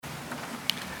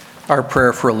Our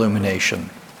prayer for illumination.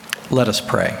 Let us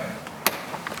pray.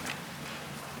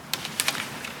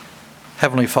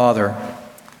 Heavenly Father,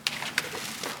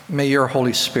 may your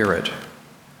Holy Spirit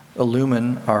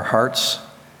illumine our hearts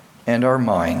and our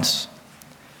minds,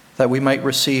 that we might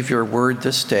receive your word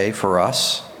this day for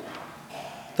us,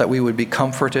 that we would be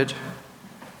comforted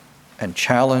and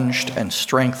challenged and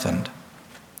strengthened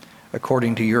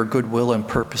according to your good will and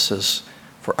purposes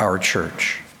for our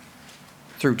church.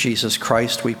 Through Jesus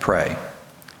Christ we pray.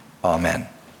 Amen.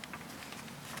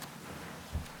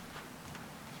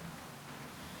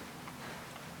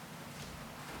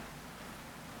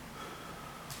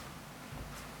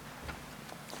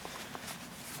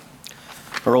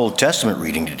 Our Old Testament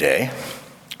reading today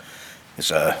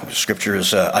is scripture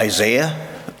is Isaiah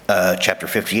chapter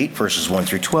 58, verses 1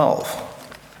 through 12.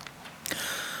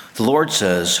 The Lord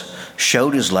says,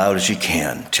 "Shout as loud as you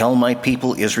can. Tell my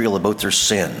people Israel about their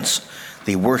sins.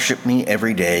 They worship me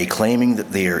every day, claiming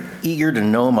that they are eager to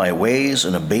know my ways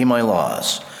and obey my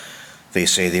laws. They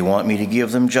say they want me to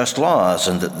give them just laws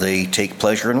and that they take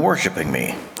pleasure in worshiping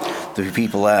me." The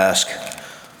people ask,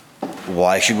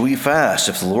 "Why should we fast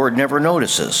if the Lord never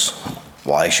notices?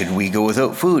 Why should we go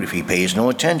without food if he pays no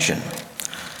attention?"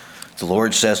 The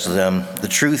Lord says to them, "The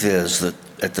truth is that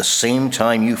at the same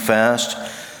time you fast,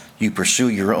 you pursue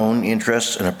your own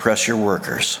interests and oppress your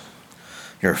workers.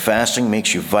 Your fasting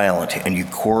makes you violent and you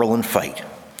quarrel and fight.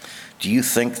 Do you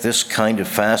think this kind of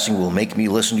fasting will make me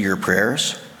listen to your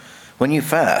prayers? When you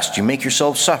fast, you make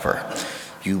yourself suffer.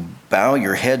 You bow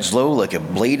your heads low like a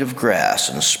blade of grass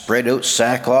and spread out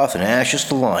sackcloth and ashes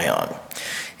to lie on.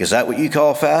 Is that what you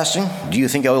call fasting? Do you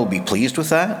think I will be pleased with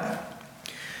that?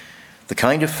 The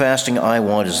kind of fasting I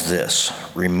want is this: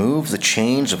 remove the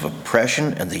chains of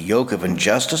oppression and the yoke of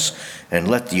injustice and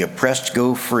let the oppressed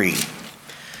go free.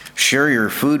 Share your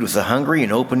food with the hungry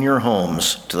and open your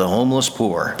homes to the homeless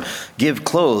poor. Give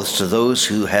clothes to those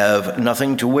who have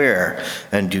nothing to wear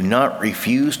and do not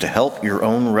refuse to help your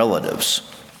own relatives.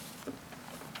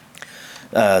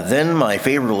 Then my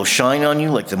favor will shine on you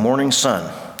like the morning sun,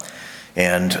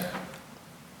 and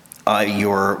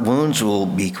your wounds will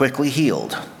be quickly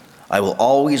healed. I will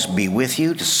always be with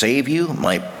you to save you.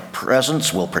 My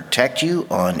presence will protect you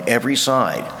on every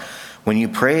side. When you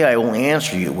pray, I will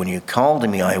answer you. When you call to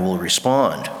me, I will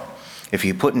respond. If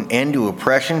you put an end to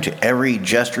oppression, to every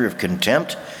gesture of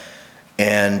contempt,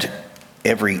 and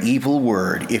every evil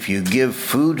word, if you give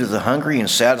food to the hungry and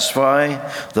satisfy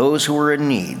those who are in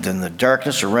need, then the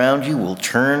darkness around you will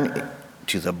turn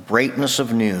to the brightness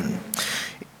of noon.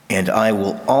 And I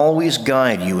will always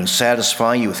guide you and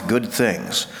satisfy you with good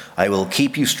things. I will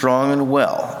keep you strong and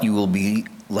well. You will be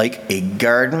like a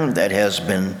garden that has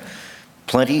been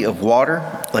plenty of water,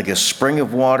 like a spring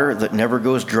of water that never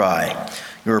goes dry.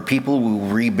 Your people will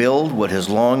rebuild what has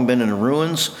long been in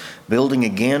ruins, building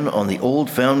again on the old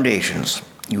foundations.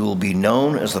 You will be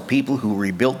known as the people who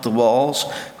rebuilt the walls,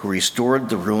 who restored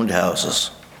the ruined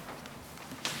houses.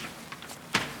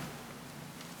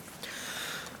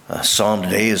 Psalm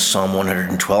today is Psalm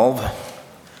 112,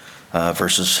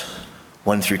 verses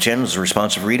 1 through 10 is the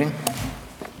responsive reading.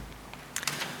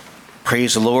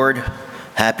 Praise the Lord.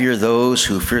 Happy are those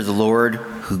who fear the Lord,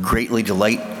 who greatly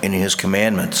delight in his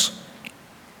commandments.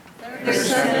 Their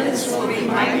descendants will be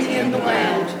mighty in the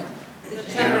land. The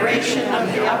generation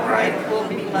of the upright will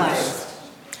be blessed.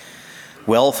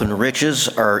 Wealth and riches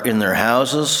are in their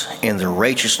houses, and their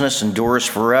righteousness endures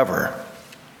forever.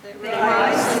 They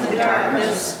rise in the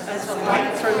darkness as a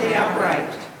light for the upright.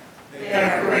 They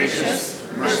are gracious,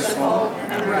 merciful,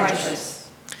 and righteous.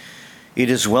 It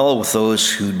is well with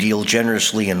those who deal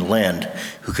generously and lend,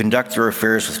 who conduct their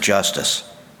affairs with justice.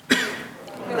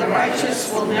 The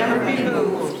righteous will never be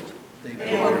moved.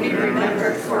 They will be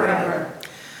remembered forever.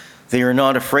 They are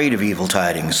not afraid of evil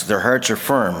tidings. Their hearts are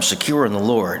firm, secure in the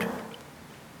Lord.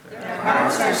 Their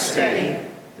hearts are steady.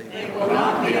 They will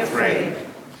not be afraid.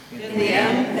 In the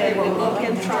end, they will look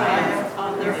in triumph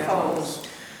on their foes.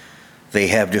 They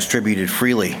have distributed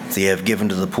freely. They have given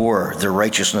to the poor. Their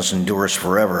righteousness endures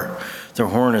forever. Their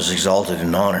horn is exalted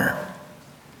in honor.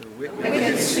 The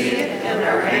wicked see it and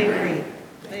are angry.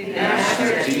 They gnash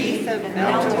their teeth and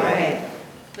melt away.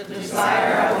 The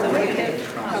desire of the wicked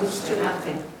comes to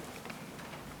nothing.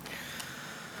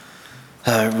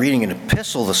 Reading an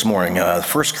epistle this morning, 1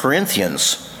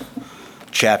 Corinthians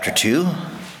chapter 2,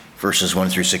 verses 1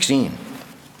 through 16.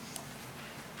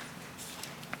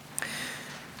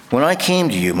 When I came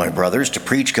to you, my brothers, to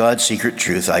preach God's secret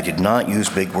truth, I did not use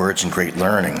big words and great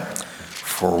learning.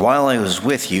 For while I was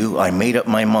with you, I made up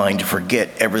my mind to forget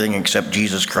everything except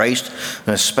Jesus Christ,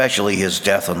 and especially his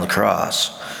death on the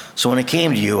cross. So when I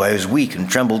came to you, I was weak and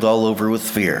trembled all over with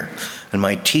fear. And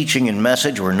my teaching and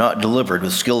message were not delivered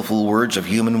with skillful words of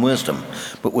human wisdom,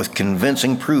 but with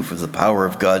convincing proof of the power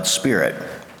of God's Spirit.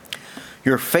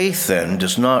 Your faith, then,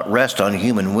 does not rest on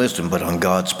human wisdom, but on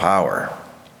God's power.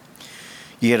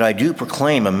 Yet I do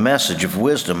proclaim a message of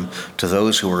wisdom to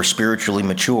those who are spiritually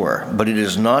mature, but it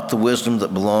is not the wisdom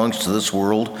that belongs to this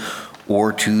world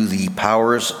or to the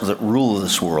powers that rule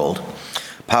this world,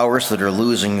 powers that are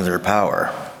losing their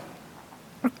power.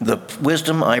 The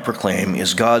wisdom I proclaim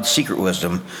is God's secret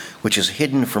wisdom, which is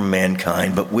hidden from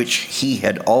mankind, but which he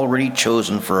had already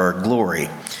chosen for our glory,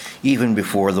 even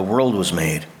before the world was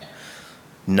made.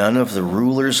 None of the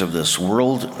rulers of this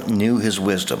world knew his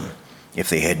wisdom. If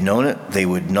they had known it, they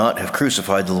would not have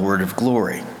crucified the Lord of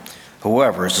glory.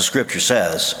 However, as the scripture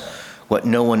says, what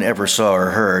no one ever saw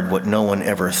or heard, what no one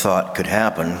ever thought could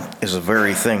happen, is the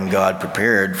very thing God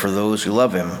prepared for those who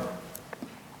love him.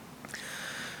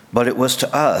 But it was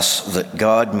to us that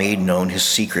God made known his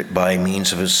secret by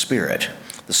means of his Spirit.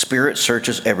 The Spirit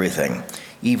searches everything,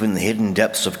 even the hidden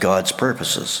depths of God's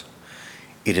purposes.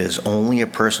 It is only a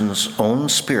person's own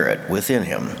spirit within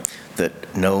him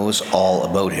that knows all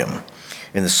about him.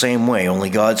 In the same way, only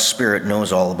God's Spirit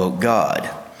knows all about God.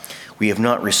 We have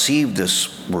not received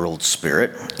this world's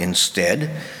spirit. Instead,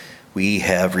 we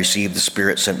have received the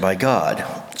Spirit sent by God,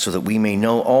 so that we may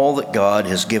know all that God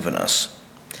has given us.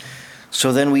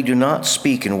 So then we do not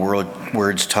speak in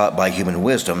words taught by human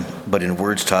wisdom, but in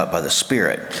words taught by the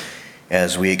Spirit,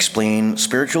 as we explain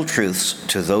spiritual truths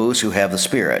to those who have the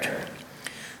Spirit.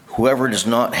 Whoever does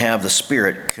not have the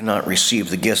Spirit cannot receive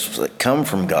the gifts that come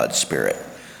from God's Spirit.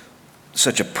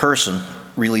 Such a person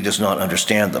really does not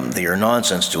understand them. They are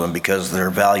nonsense to him because their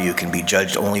value can be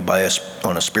judged only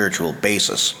on a spiritual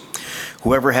basis.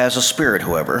 Whoever has a Spirit,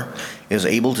 however, is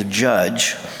able to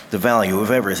judge the value of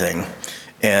everything,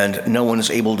 and no one is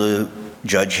able to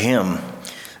judge him.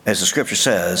 As the scripture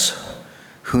says,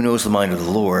 who knows the mind of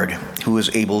the Lord? Who is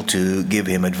able to give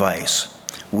him advice?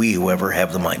 We, however,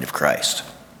 have the mind of Christ.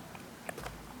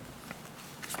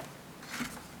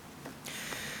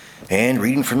 And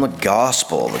reading from the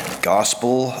Gospel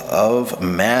of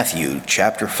Matthew,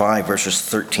 chapter 5, verses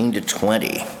 13 to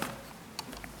 20.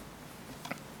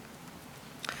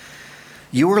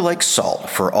 You are like salt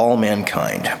for all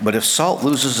mankind, but if salt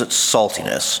loses its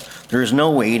saltiness, there is no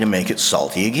way to make it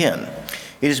salty again.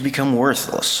 It has become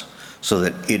worthless, so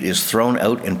that it is thrown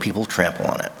out and people trample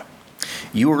on it.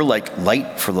 You are like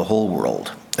light for the whole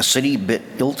world. A city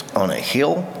built on a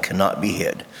hill cannot be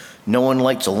hid. No one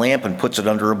lights a lamp and puts it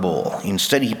under a bowl.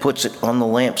 Instead, he puts it on the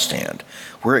lampstand,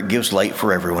 where it gives light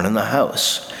for everyone in the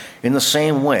house. In the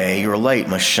same way, your light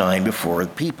must shine before the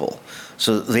people,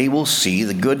 so that they will see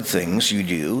the good things you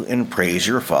do and praise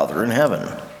your Father in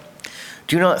heaven.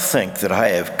 Do not think that I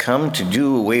have come to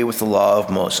do away with the law of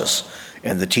Moses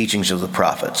and the teachings of the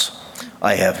prophets.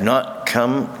 I have not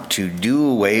come to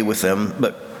do away with them,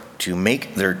 but to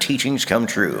make their teachings come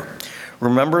true.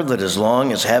 Remember that as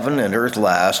long as heaven and earth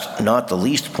last, not the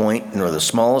least point nor the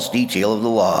smallest detail of the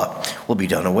law will be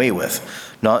done away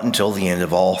with, not until the end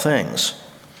of all things.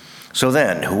 So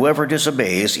then, whoever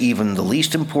disobeys even the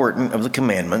least important of the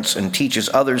commandments and teaches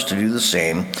others to do the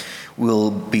same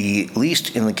will be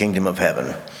least in the kingdom of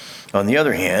heaven. On the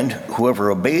other hand,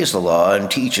 whoever obeys the law and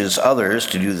teaches others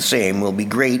to do the same will be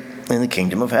great in the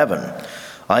kingdom of heaven.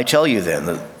 I tell you then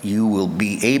that you will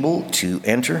be able to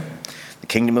enter the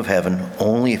kingdom of heaven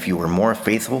only if you are more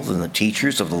faithful than the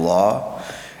teachers of the law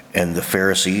and the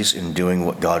Pharisees in doing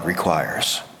what God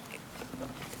requires.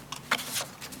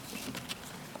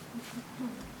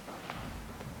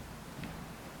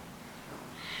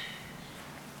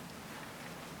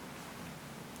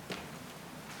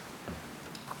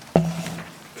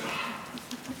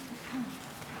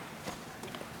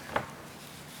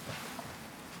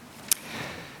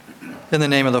 In the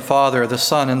name of the Father, the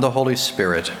Son, and the Holy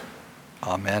Spirit.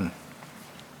 Amen.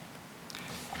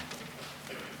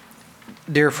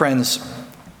 Dear friends,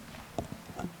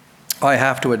 I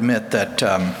have to admit that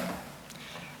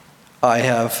I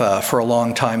have for a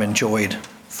long time enjoyed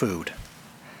food.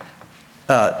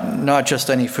 Not just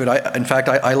any food. In fact,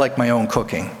 I like my own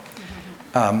cooking.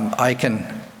 I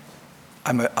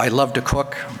love to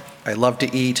cook. I love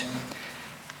to eat.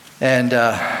 And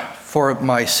for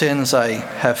my sins, I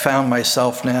have found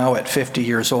myself now at 50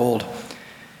 years old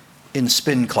in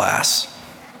spin class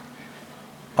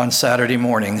on Saturday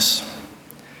mornings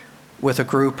with a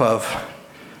group of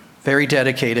very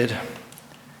dedicated,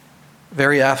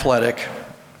 very athletic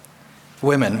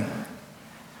women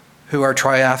who are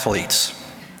triathletes.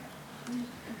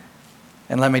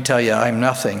 And let me tell you, I'm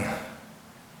nothing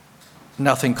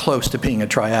close to being a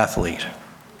triathlete.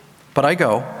 But I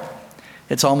go.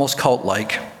 It's almost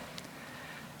cult-like.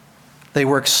 They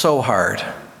work so hard.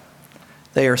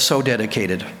 They are so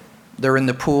dedicated. They're in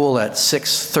the pool at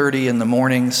 6:30 in the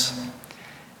mornings,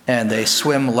 and they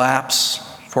swim laps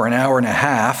for an hour and a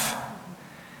half,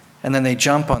 and then they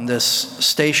jump on this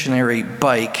stationary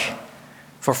bike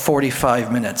for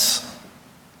 45 minutes.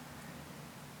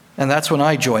 And that's when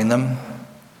I join them.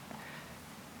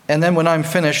 And then when I'm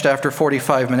finished after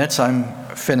 45 minutes, I'm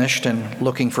finished and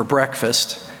looking for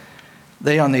breakfast.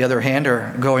 They, on the other hand,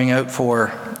 are going out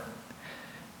for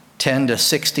 10 to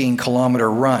 16 kilometer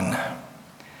run.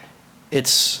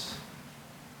 It's,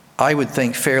 I would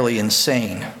think, fairly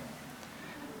insane.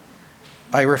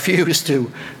 I refuse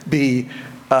to be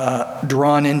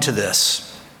drawn into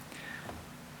this,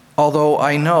 although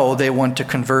I know they want to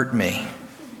convert me.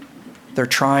 They're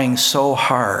trying so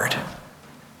hard.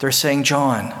 They're saying,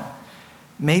 John,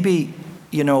 maybe,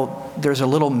 there's a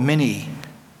little mini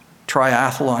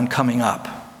triathlon coming up.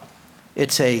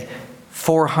 It's a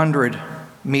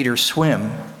 400-meter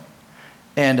swim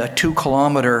and a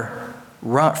 2-kilometer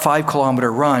run,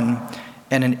 5-kilometer run,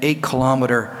 and an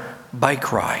 8-kilometer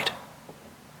bike ride.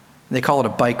 They call it a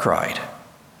bike ride.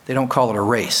 They don't call it a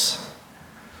race.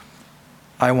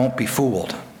 I won't be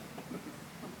fooled.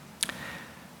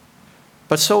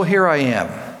 But so here I am,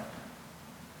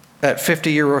 at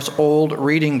 50 years old,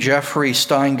 reading Jeffrey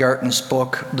Steingarten's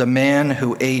book, The Man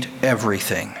Who Ate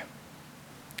Everything.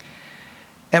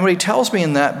 And what he tells me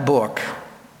in that book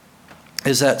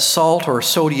is that salt, or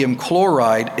sodium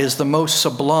chloride, is the most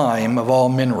sublime of all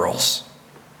minerals.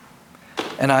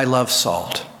 And I love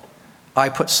salt. I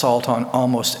put salt on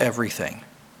almost everything.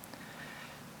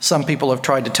 Some people have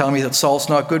tried to tell me that salt's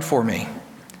not good for me,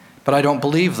 but I don't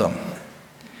believe them.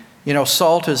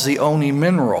 Salt is the only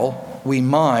mineral we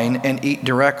mine and eat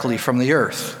directly from the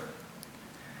earth.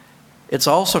 It's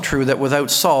also true that without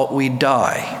salt, we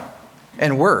die.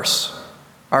 And worse,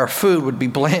 our food would be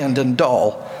bland and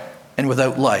dull and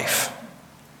without life.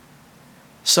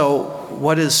 So,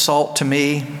 what is salt to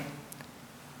me?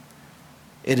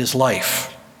 It is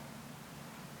life.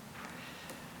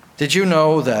 Did you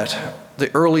know that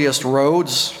the earliest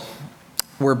roads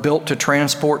were built to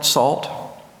transport salt?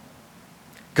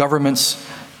 Governments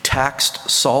taxed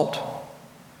salt.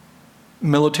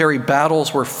 Military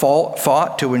battles were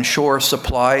fought to ensure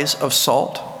supplies of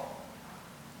salt.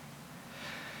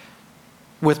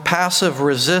 With passive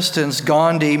resistance,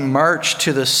 Gandhi marched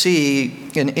to the sea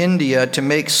in India to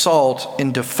make salt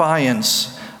in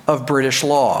defiance of British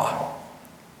law.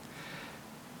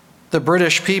 The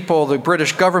British people, the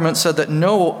British government said that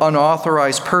no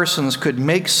unauthorized persons could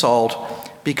make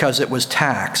salt because it was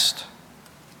taxed.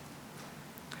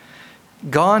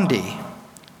 Gandhi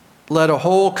led a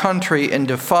whole country in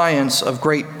defiance of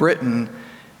Great Britain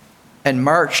and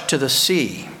marched to the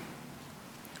sea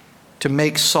to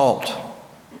make salt.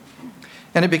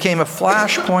 And it became a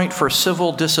flashpoint for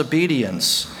civil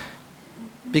disobedience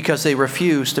because they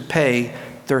refused to pay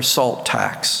their salt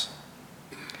tax.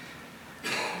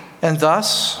 And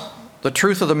thus, the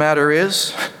truth of the matter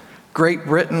is, Great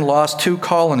Britain lost 2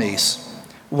 colonies,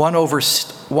 one over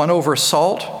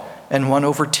salt and one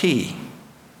over tea.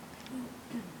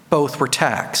 Both were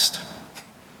taxed.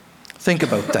 Think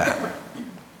about that.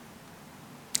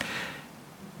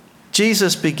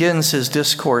 Jesus begins his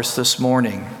discourse this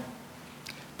morning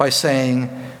by saying,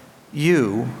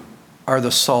 "You are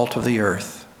the salt of the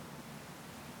earth."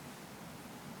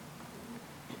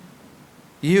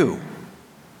 You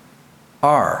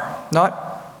are,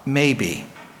 not maybe,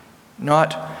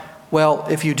 not, well,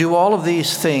 if you do all of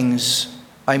these things,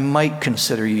 I might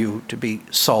consider you to be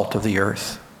salt of the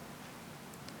earth.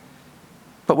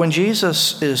 But when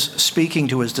Jesus is speaking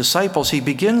to his disciples, he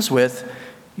begins with,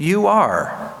 "You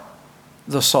are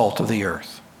the salt of the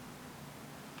earth."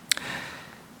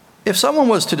 If someone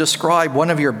was to describe one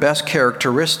of your best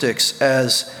characteristics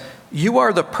as, "You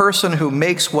are the person who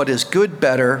makes what is good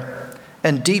better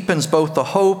and deepens both the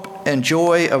hope and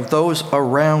joy of those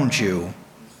around you,"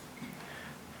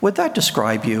 would that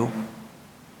describe you?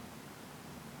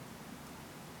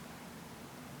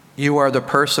 You are the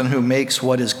person who makes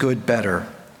what is good better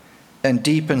and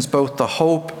deepens both the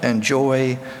hope and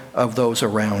joy of those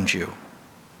around you.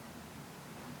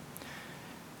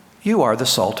 You are the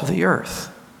salt of the earth.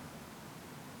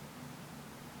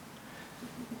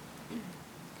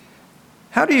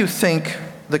 How do you think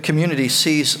the community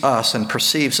sees us and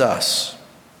perceives us?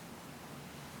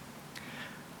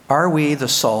 Are we the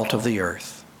salt of the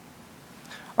earth?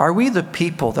 Are we the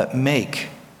people that make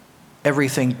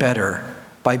everything better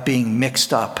by being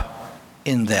mixed up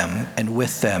in them and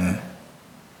with them?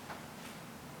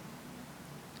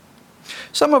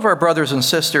 Some of our brothers and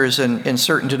sisters in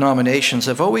certain denominations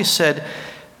have always said,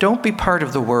 don't be part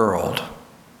of the world.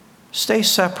 Stay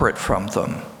separate from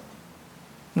them.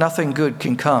 Nothing good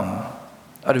can come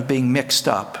out of being mixed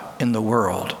up in the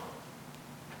world.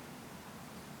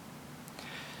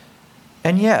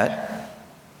 And yet,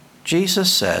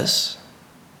 Jesus says,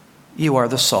 you are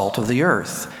the salt of the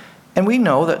earth. And we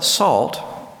know that salt,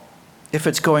 if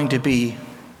it's going to be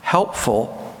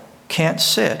helpful, can't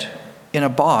sit in a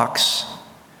box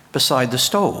beside the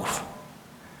stove.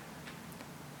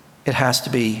 It has to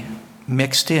be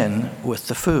mixed in with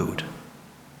the food.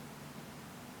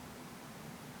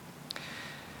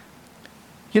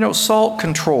 You know, salt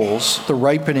controls the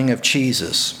ripening of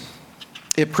cheeses.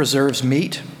 It preserves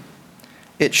meat.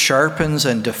 It sharpens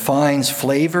and defines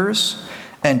flavors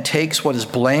and takes what is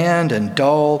bland and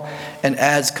dull and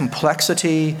adds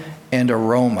complexity and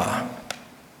aroma.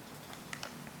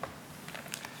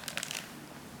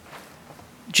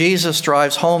 Jesus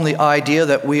drives home the idea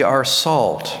that we are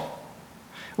salt.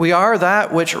 We are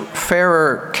that which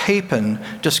Farrer Capon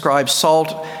describes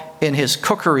salt in his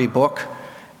cookery book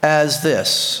as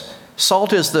this: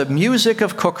 salt is the music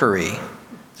of cookery,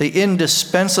 the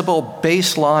indispensable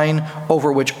bass line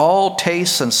over which all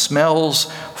tastes and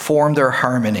smells form their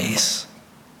harmonies.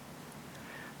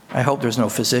 I hope there's no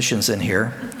physicians in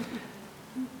here,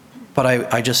 but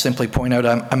I just simply point out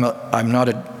I'm not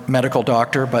a medical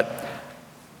doctor, but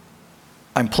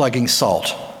I'm plugging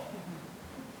salt.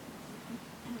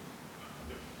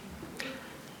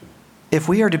 If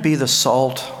we are to be the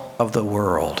salt of the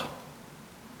world,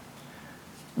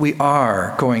 we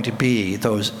are going to be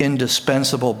those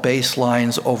indispensable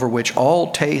baselines over which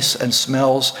all tastes and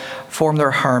smells form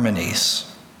their harmonies.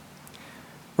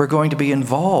 We're going to be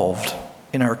involved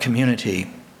in our community.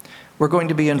 We're going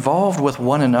to be involved with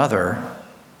one another.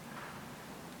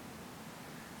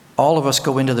 All of us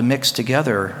go into the mix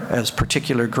together as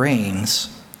particular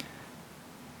grains,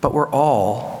 but we're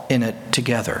all in it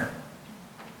together.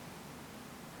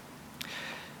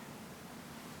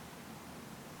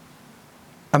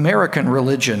 American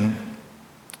religion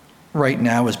right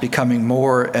now is becoming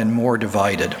more and more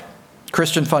divided.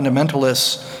 Christian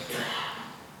fundamentalists,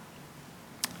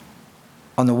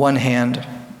 on the one hand,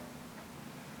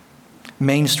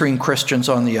 mainstream Christians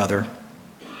on the other.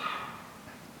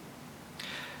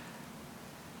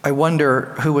 I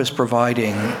wonder who is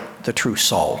providing the true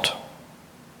salt.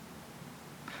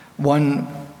 One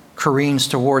careens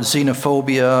towards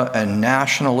xenophobia and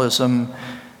nationalism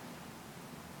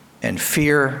and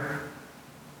fear.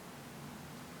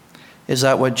 Is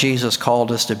that what Jesus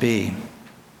called us to be?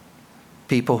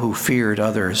 People who feared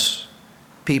others,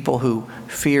 people who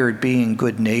feared being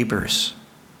good neighbors,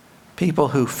 people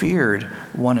who feared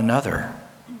one another.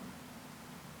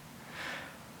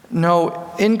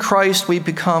 No, in Christ we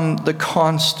become the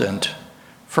constant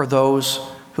for those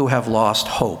who have lost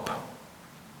hope,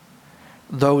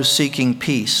 those seeking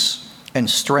peace and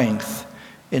strength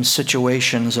in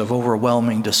situations of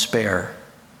overwhelming despair.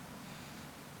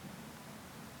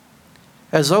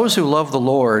 As those who love the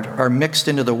Lord are mixed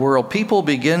into the world, people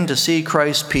begin to see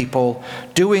Christ's people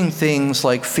doing things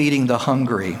like feeding the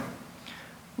hungry,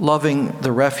 loving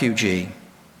the refugee,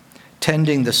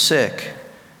 tending the sick,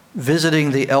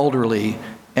 visiting the elderly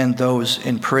and those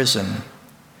in prison.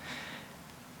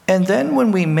 And then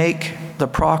when we make the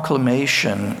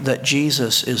proclamation that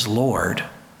Jesus is Lord,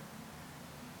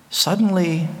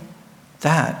 suddenly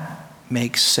that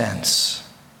makes sense.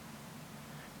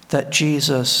 That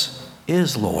Jesus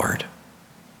is Lord.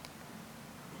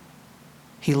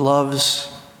 He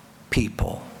loves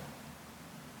people.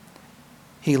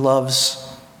 He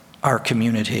loves our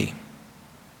community.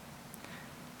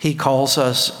 He calls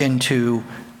us into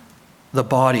the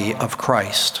body of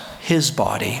Christ, his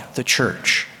body, the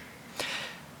church.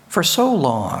 For so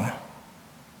long,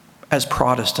 as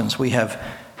Protestants, we have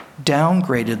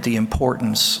downgraded the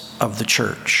importance of the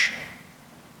church.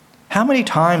 How many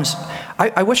times,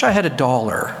 I wish I had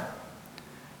 $1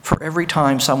 for every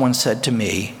time someone said to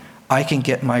me, I can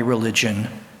get my religion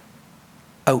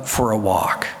out for a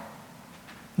walk.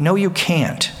 No, you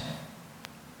can't.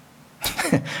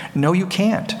 No, you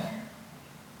can't.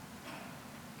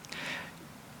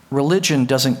 Religion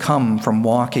doesn't come from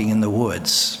walking in the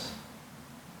woods.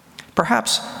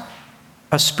 Perhaps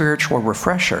a spiritual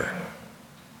refresher.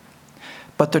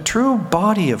 But the true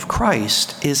body of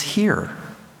Christ is here,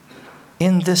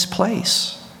 in this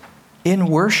place, in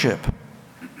worship,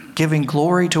 giving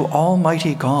glory to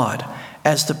Almighty God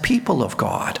as the people of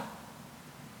God.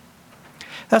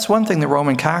 That's one thing the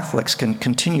Roman Catholics can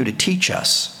continue to teach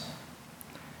us,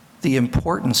 the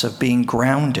importance of being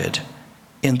grounded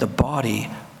in the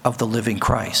body of the living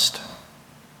Christ.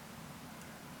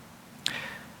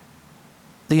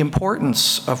 the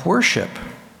importance of worship.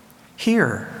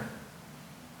 Here,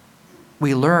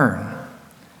 we learn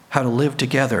how to live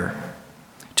together,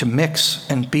 to mix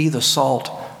and be the salt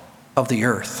of the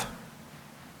earth.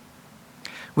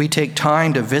 We take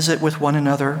time to visit with one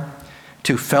another,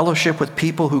 to fellowship with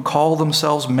people who call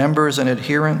themselves members and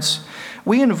adherents.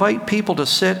 We invite people to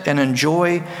sit and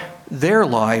enjoy their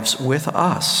lives with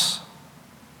us.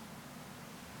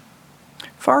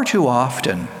 Far too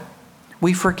often,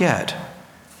 we forget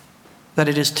that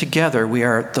it is together we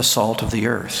are the salt of the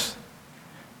earth,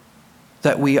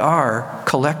 that we are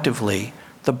collectively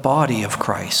the body of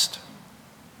Christ.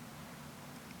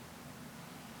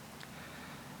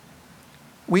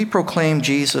 We proclaim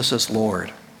Jesus as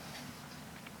Lord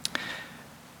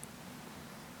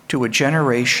to a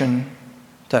generation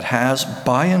that has,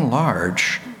 by and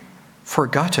large,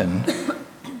 forgotten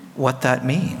what that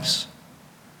means.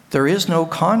 There is no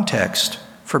context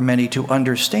for many to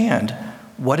understand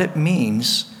what it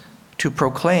means to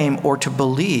proclaim or to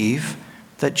believe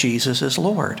that Jesus is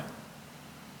Lord.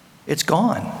 It's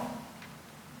gone.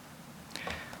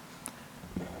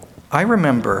 I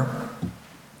remember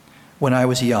when I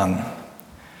was young,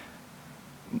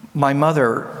 my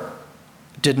mother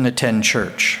didn't attend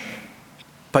church,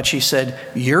 but she said,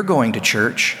 "You're going to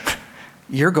church,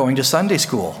 you're going to Sunday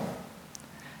school,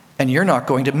 and you're not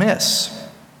going to miss."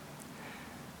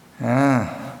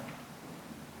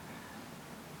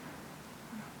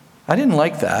 I didn't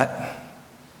like that.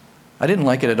 I didn't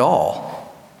like it at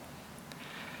all.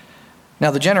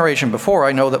 Now, the generation before,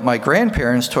 I know that my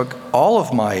grandparents took all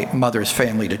of my mother's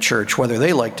family to church, whether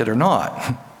they liked it or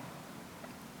not.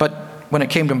 But when it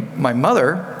came to my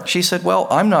mother, she said, "Well,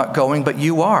 I'm not going, but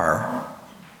you are."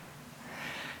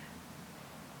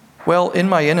 Well, in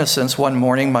my innocence, one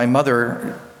morning, my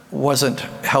mother wasn't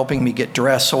helping me get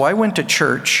dressed, so I went to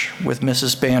church with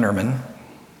Mrs. Bannerman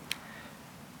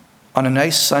on a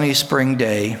nice sunny spring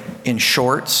day in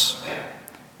shorts,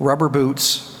 rubber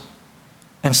boots,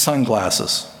 and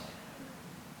sunglasses.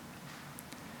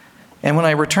 And when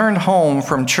I returned home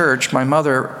from church, my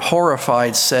mother,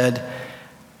 horrified, said,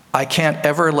 "I can't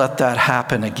ever let that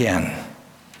happen again."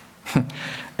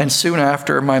 And soon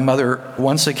after, my mother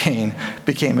once again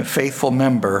became a faithful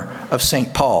member of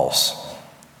St. Paul's.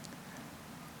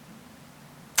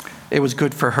 It was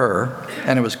good for her,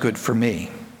 and it was good for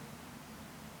me.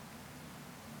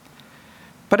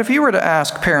 But if you were to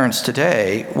ask parents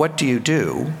today, what do you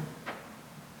do?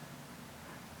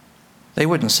 They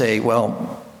wouldn't say,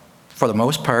 "Well, for the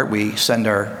most part, we send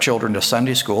our children to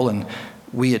Sunday school and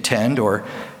we attend," or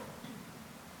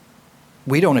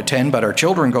 "We don't attend, but our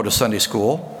children go to Sunday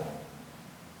school."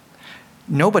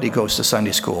 Nobody goes to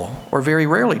Sunday school, or very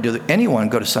rarely does anyone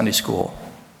go to Sunday school.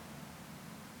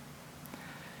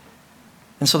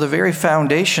 And so the very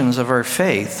foundations of our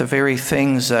faith, the very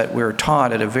things that we're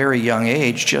taught at a very young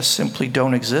age, just simply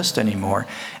don't exist anymore.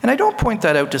 And I don't point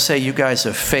that out to say you guys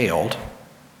have failed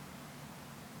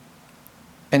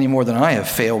any more than I have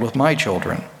failed with my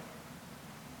children.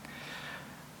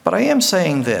 But I am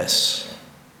saying this,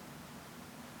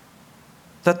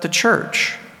 that the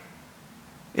church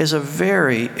is a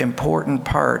very important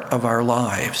part of our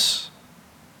lives.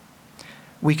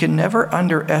 We can never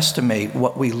underestimate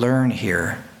what we learn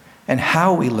here and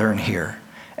how we learn here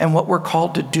and what we're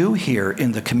called to do here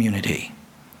in the community.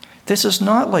 This is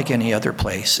not like any other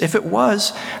place. If it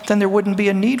was, then there wouldn't be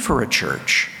a need for a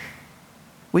church.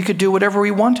 We could do whatever we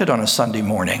wanted on a Sunday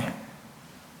morning.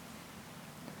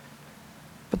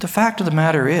 But the fact of the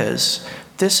matter is,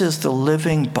 this is the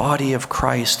living body of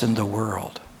Christ in the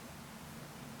world.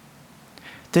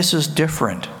 This is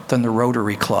different than the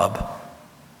Rotary Club.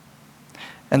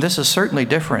 And this is certainly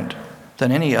different than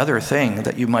any other thing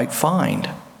that you might find.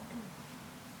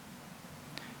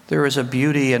 There is a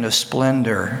beauty and a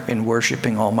splendor in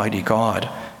worshiping Almighty God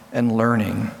and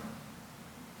learning.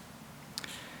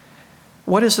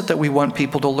 What is it that we want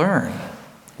people to learn?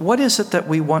 What is it that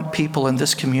we want people in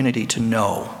this community to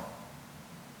know?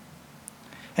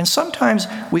 And sometimes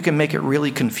we can make it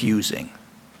really confusing,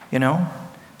 you know?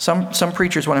 Some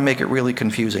preachers want to make it really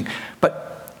confusing.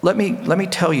 But let me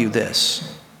tell you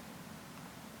this.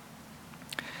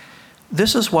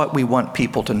 This is what we want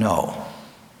people to know.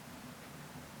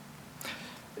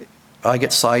 I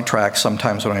get sidetracked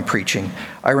sometimes when I'm preaching.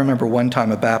 I remember one time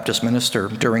a Baptist minister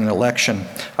during an election,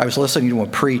 I was listening to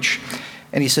him preach,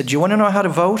 and he said, "Do you want to know how to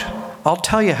vote? I'll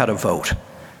tell you how to vote."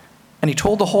 And he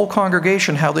told the whole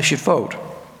congregation how they should vote.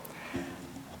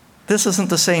 This isn't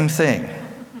the same thing.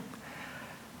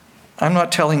 I'm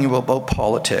not telling you about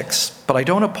politics, but I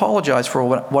don't apologize for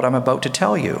what I'm about to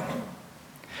tell you.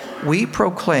 We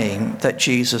proclaim that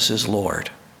Jesus is Lord.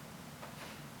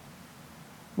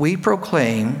 we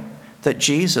proclaim that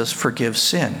Jesus forgives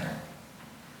sin.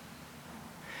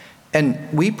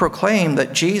 And we proclaim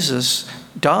that Jesus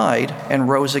died and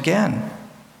rose again.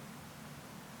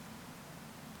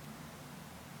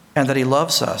 And that he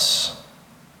loves us.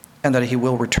 And that he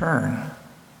will return.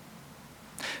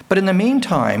 But in the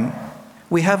meantime,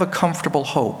 we have a comfortable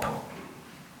hope.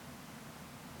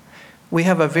 We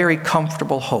have a very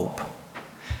comfortable hope.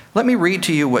 Let me read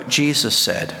to you what Jesus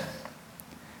said.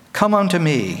 "Come unto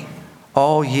me,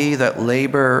 all ye that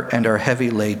labor and are heavy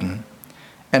laden,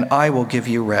 and I will give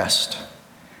you rest.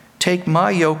 Take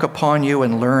my yoke upon you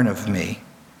and learn of me,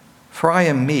 for I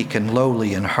am meek and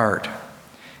lowly in heart,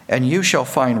 and you shall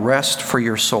find rest for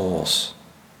your souls.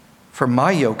 For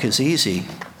my yoke is easy,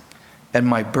 and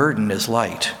my burden is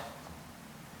light."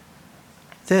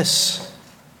 This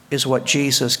is what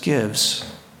Jesus gives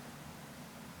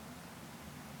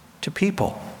to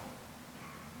people.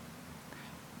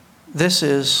 This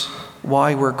is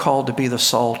why we're called to be the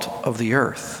salt of the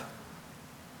earth.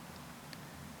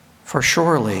 For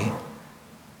surely,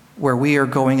 where we are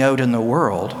going out in the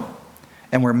world,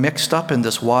 and we're mixed up in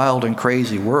this wild and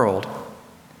crazy world,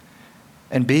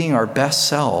 and being our best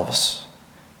selves,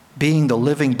 being the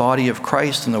living body of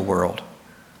Christ in the world,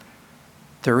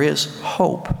 there is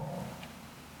hope.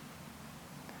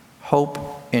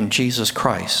 Hope in Jesus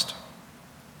Christ.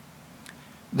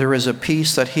 There is a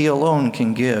peace that he alone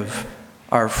can give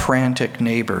our frantic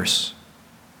neighbors,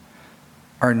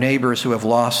 our neighbors who have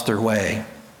lost their way.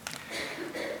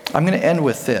 I'm going to end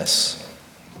with this.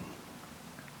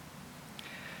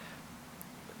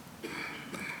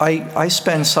 I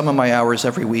spend some of my hours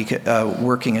every week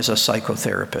working as a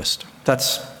psychotherapist.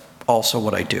 That's also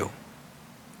what I do.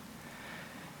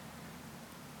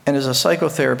 And as a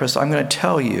psychotherapist, I'm going to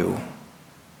tell you,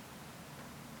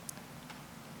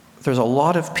 there's a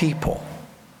lot of people,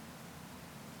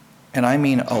 and I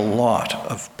mean a lot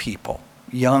of people,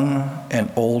 young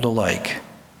and old alike,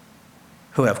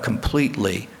 who have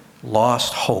completely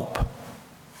lost hope.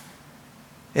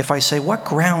 If I say, "What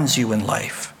grounds you in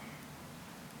life?"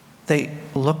 they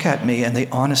look at me and they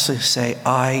honestly say,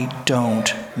 "I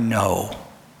don't know."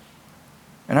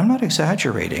 And I'm not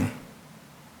exaggerating.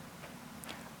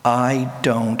 I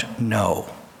don't know.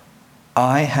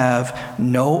 I have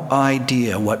no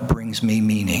idea what brings me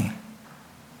meaning.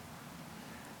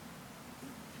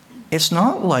 It's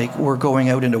not like we're going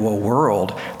out into a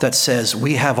world that says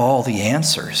we have all the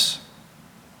answers.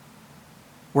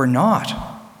 We're not.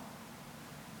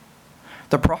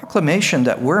 The proclamation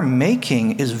that we're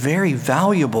making is very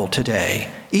valuable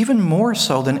today, even more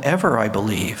so than ever, I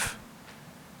believe.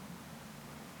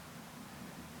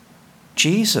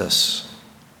 Jesus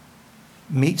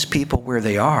meets people where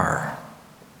they are,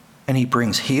 and he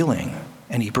brings healing,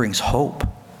 and he brings hope.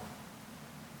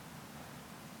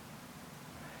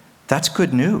 That's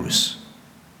good news.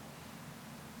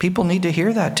 People need to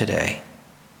hear that today.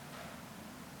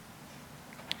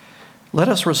 Let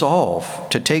us resolve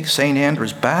to take St.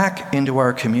 Andrew's back into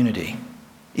our community,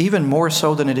 even more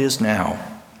so than it is now,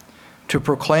 to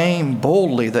proclaim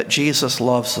boldly that Jesus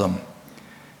loves them,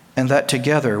 and that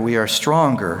together we are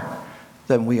stronger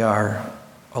than we are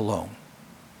alone.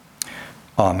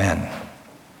 Amen.